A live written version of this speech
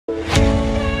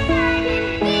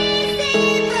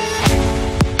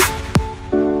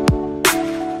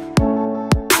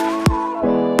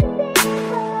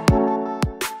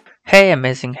Hey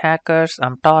amazing hackers,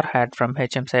 I'm Torhat from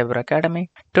HMCyberAcademy.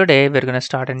 Today we're going to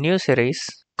start a new series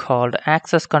called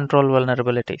Access Control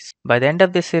Vulnerabilities. By the end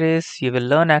of this series, you will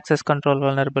learn access control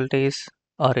vulnerabilities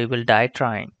or you will die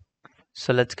trying.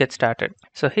 So let's get started.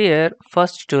 So here,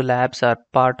 first two labs are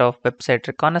part of website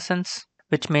reconnaissance,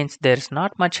 which means there's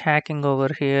not much hacking over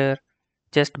here,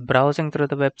 just browsing through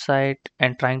the website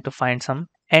and trying to find some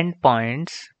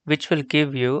endpoints which will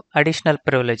give you additional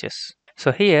privileges.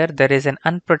 So here there is an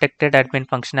unprotected admin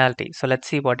functionality. So let's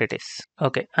see what it is.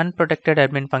 Okay, unprotected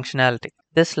admin functionality.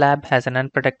 This lab has an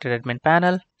unprotected admin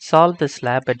panel. Solve this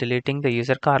lab by deleting the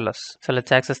user Carlos. So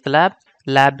let's access the lab.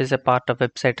 Lab is a part of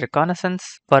website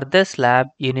reconnaissance. For this lab,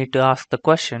 you need to ask the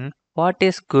question, what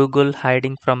is Google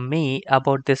hiding from me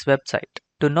about this website?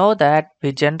 To know that,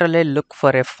 we generally look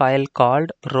for a file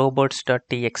called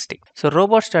robots.txt. So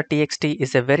robots.txt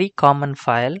is a very common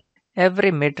file.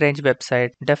 Every mid-range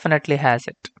website definitely has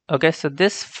it. Okay, so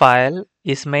this file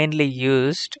is mainly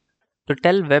used to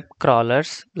tell web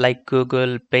crawlers like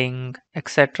Google, Bing,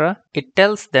 etc. It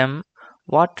tells them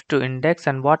what to index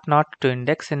and what not to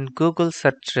index in Google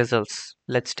search results.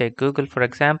 Let's take Google for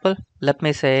example. Let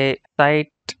me say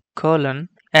site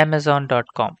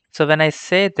Amazon.com. So when I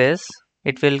say this,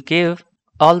 it will give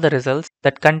all the results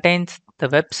that contains the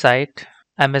website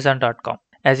Amazon.com.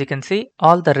 As you can see,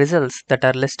 all the results that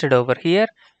are listed over here,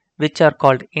 which are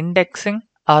called indexing,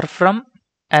 are from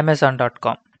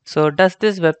Amazon.com. So does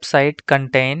this website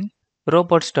contain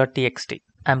robots.txt?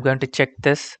 I'm going to check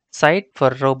this site for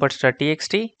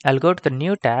robots.txt. I'll go to the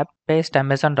new tab, paste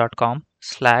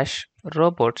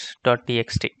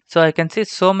amazon.com/robots.txt. So I can see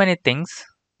so many things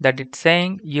that it's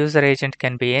saying user agent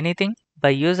can be anything. By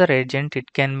user agent,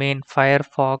 it can mean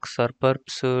Firefox or Burp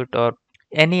Suite or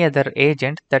any other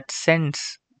agent that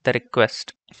sends the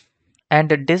request.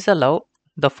 And disallow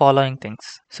the following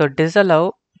things. So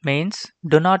disallow means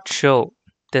do not show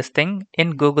this thing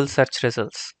in Google search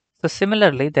results. So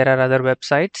similarly, there are other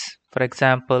websites, for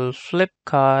example,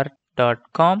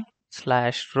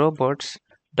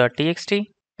 flipkart.com/robots.txt.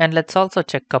 And let's also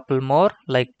check couple more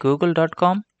like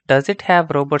google.com. Does it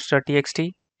have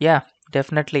robots.txt? Yeah,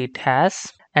 definitely it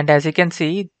has. And as you can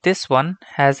see, this one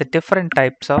has different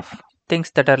types of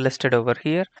things that are listed over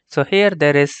here. So here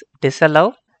there is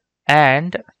disallow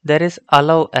and there is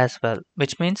allow as well,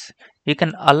 which means you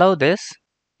can allow this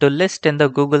to list in the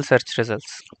Google search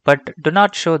results, but do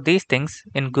not show these things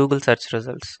in Google search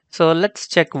results. So let's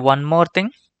check one more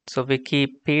thing. So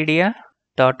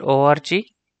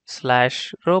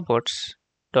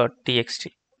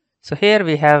wikipedia.org/robots.txt. So here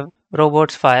we have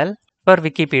robots file for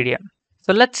Wikipedia.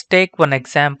 So let's take one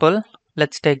example.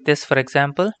 Let's take this for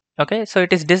example. Okay, so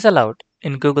it is disallowed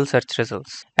in Google search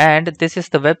results. And this is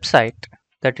the website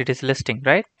that it is listing,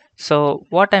 right? So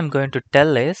what I'm going to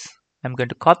tell is, I'm going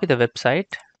to copy the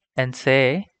website and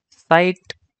say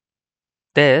cite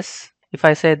this. If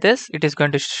I say this, it is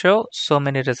going to show so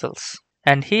many results.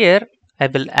 And here I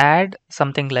will add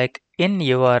something like in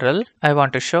URL, I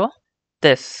want to show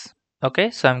this. Okay,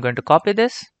 so I'm going to copy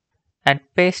this and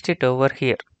paste it over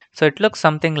here. So it looks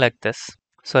something like this.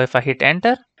 So if I hit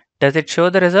enter, does it show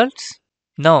the results?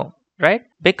 No, right?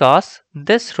 Because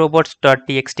this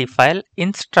robots.txt file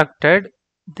instructed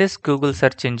this Google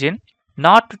search engine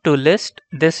not to list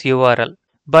this URL.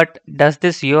 But does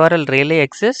this URL really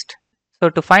exist?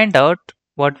 So to find out,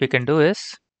 what we can do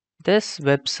is this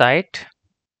website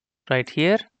right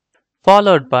here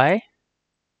followed by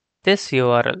this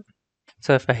URL.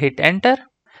 So if I hit enter,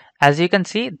 as you can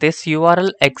see, this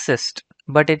URL exists,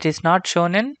 but it is not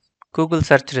shown in Google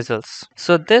search results.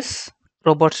 So this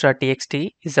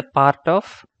robots.txt is a part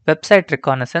of website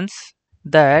reconnaissance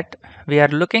that we are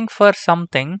looking for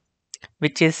something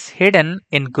which is hidden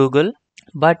in Google,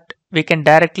 but we can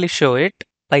directly show it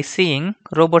by seeing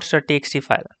robots.txt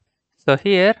file. So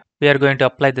here we are going to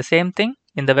apply the same thing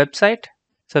in the website.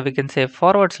 So we can say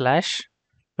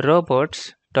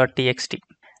 /robots.txt.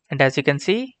 And as you can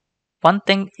see, one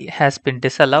thing has been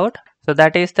disallowed. So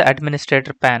that is the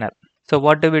administrator panel. So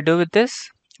what do we do with this?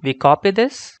 We copy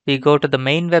this, we go to the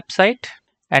main website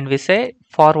and we say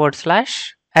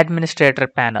 /administrator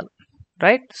panel,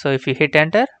 right? So if you hit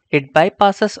enter, it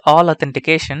bypasses all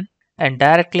authentication and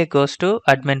directly goes to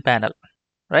admin panel,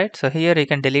 right? So here you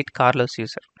can delete Carlos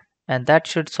user and that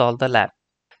should solve the lab.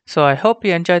 So I hope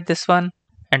you enjoyed this one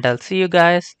and I'll see you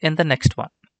guys in the next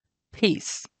one.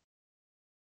 Peace.